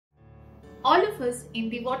All of us in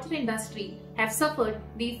the water industry have suffered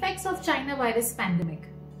the effects of China virus pandemic.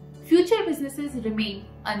 Future businesses remain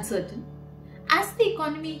uncertain. As the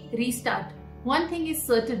economy restarts, one thing is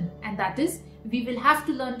certain, and that is we will have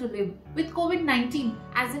to learn to live with COVID-19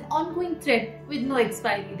 as an ongoing threat with no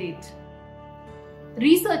expiry date.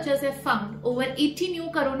 Researchers have found over 80 new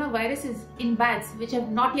coronaviruses in bats which have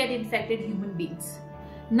not yet infected human beings.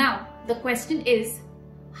 Now, the question is,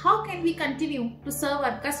 how can we continue to serve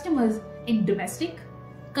our customers in domestic,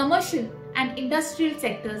 commercial and industrial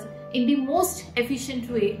sectors in the most efficient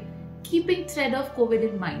way, keeping threat of COVID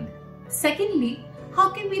in mind? Secondly,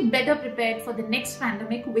 how can we better prepare for the next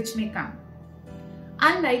pandemic which may come?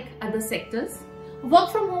 Unlike other sectors,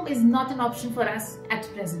 work from home is not an option for us at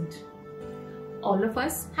present. All of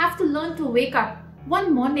us have to learn to wake up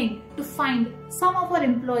one morning to find some of our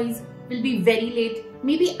employees will be very late,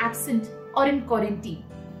 maybe absent or in quarantine.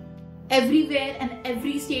 Everywhere and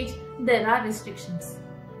every stage there are restrictions.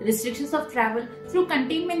 Restrictions of travel through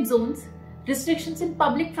containment zones, restrictions in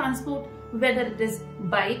public transport, whether it is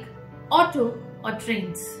bike, auto or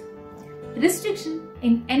trains. Restriction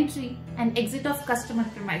in entry and exit of customer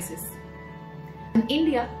premises. In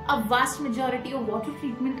India, a vast majority of water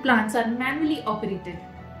treatment plants are manually operated.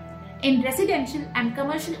 In residential and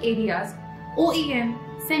commercial areas, OEM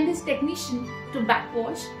sends its technician to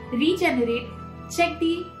backwash, regenerate, check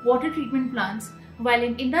the water treatment plants, while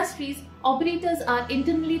in industries, operators are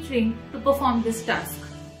internally trained to perform this task.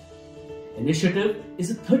 Initiative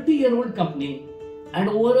is a 30-year-old company, and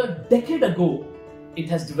over a decade ago, it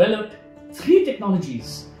has developed 3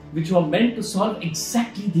 technologies which were meant to solve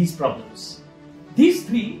exactly these problems. These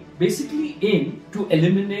 3 basically aim to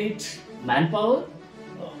eliminate manpower,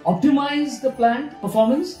 optimize the plant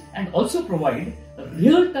performance, and also provide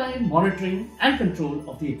real-time monitoring and control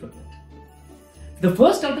of the equipment. The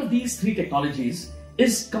first out of these 3 technologies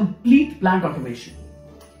is complete plant automation.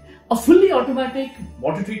 A fully automatic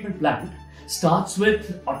water treatment plant starts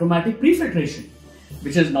with automatic pre-filtration,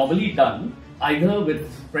 which is normally done either with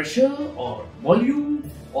pressure or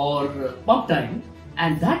volume or pump time,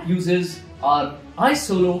 and that uses our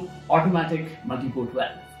iSolo automatic multi-port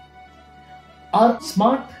valve. Our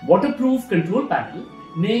smart waterproof control panel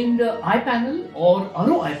named iPanel or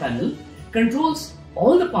RO iPanel controls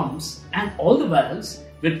all the pumps and all the valves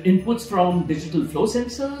with inputs from digital flow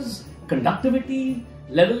sensors, conductivity,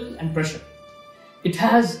 level and pressure. It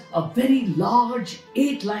has a very large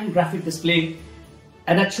 8-line graphic display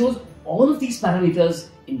and that shows all of these parameters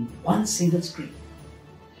in one single screen.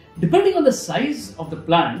 Depending on the size of the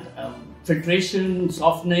plant, filtration,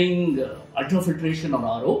 softening, ultrafiltration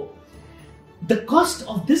or RO, the cost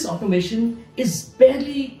of this automation is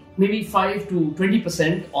barely maybe 5 to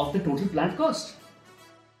 20% of the total plant cost.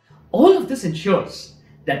 All of this ensures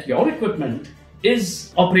that your equipment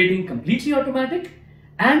is operating completely automatic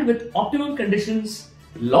and with optimum conditions,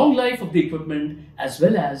 long life of the equipment as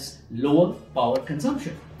well as lower power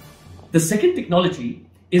consumption. The second technology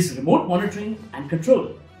is remote monitoring and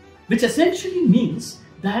control, which essentially means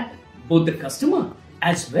that both the customer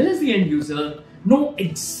as well as the end user know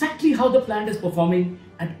exactly how the plant is performing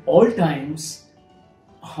at all times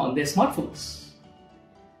on their smartphones.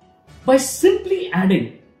 By simply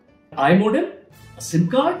adding iModem, a SIM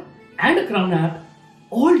card and a Crown app,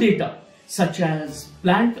 all data such as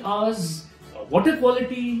plant hours, water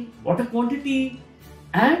quality, water quantity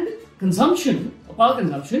and consumption, power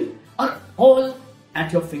consumption are all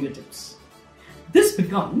at your fingertips. This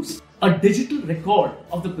becomes a digital record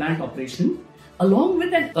of the plant operation along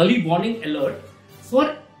with an early warning alert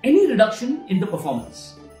for any reduction in the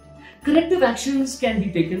performance. Corrective actions can be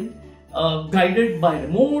taken guided by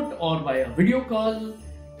remote or by a video call,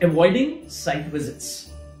 avoiding site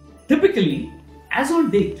visits. Typically, as on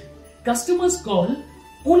date, customers call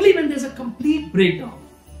only when there's a complete breakdown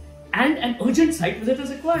and an urgent site visit is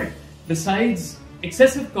required, besides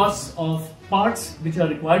excessive costs of parts which are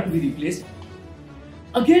required to be replaced.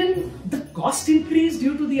 Again, the cost increase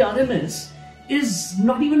due to the RMS is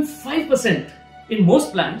not even 5% in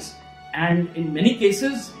most plants, and in many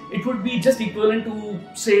cases it would be just equivalent to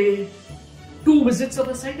say 2 visits of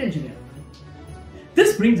a site engineer.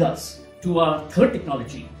 This brings us to our third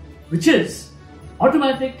technology, which is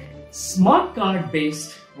automatic smart card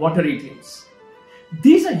based water ATMs.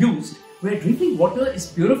 These are used where drinking water is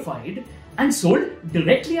purified and sold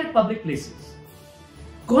directly at public places.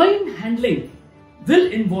 Coin handling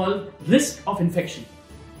will involve risk of infection.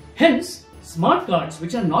 Hence, smart cards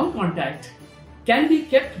which are non-contact can be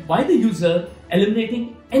kept by the user,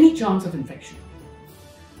 eliminating any chance of infection.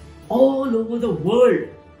 All over the world,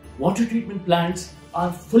 water treatment plants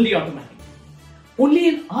are fully automatic. Only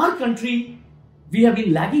in our country, we have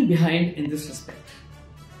been lagging behind in this respect.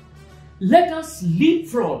 Let us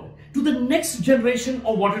leapfrog to the next generation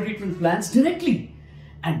of water treatment plants directly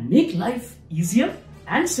and make life easier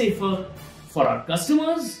and safer for our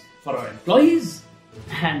customers, for our employees,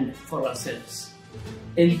 and for ourselves.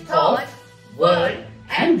 In thought, word,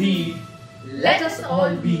 and deed, let us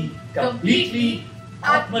all be completely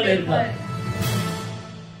Atmanirbhar.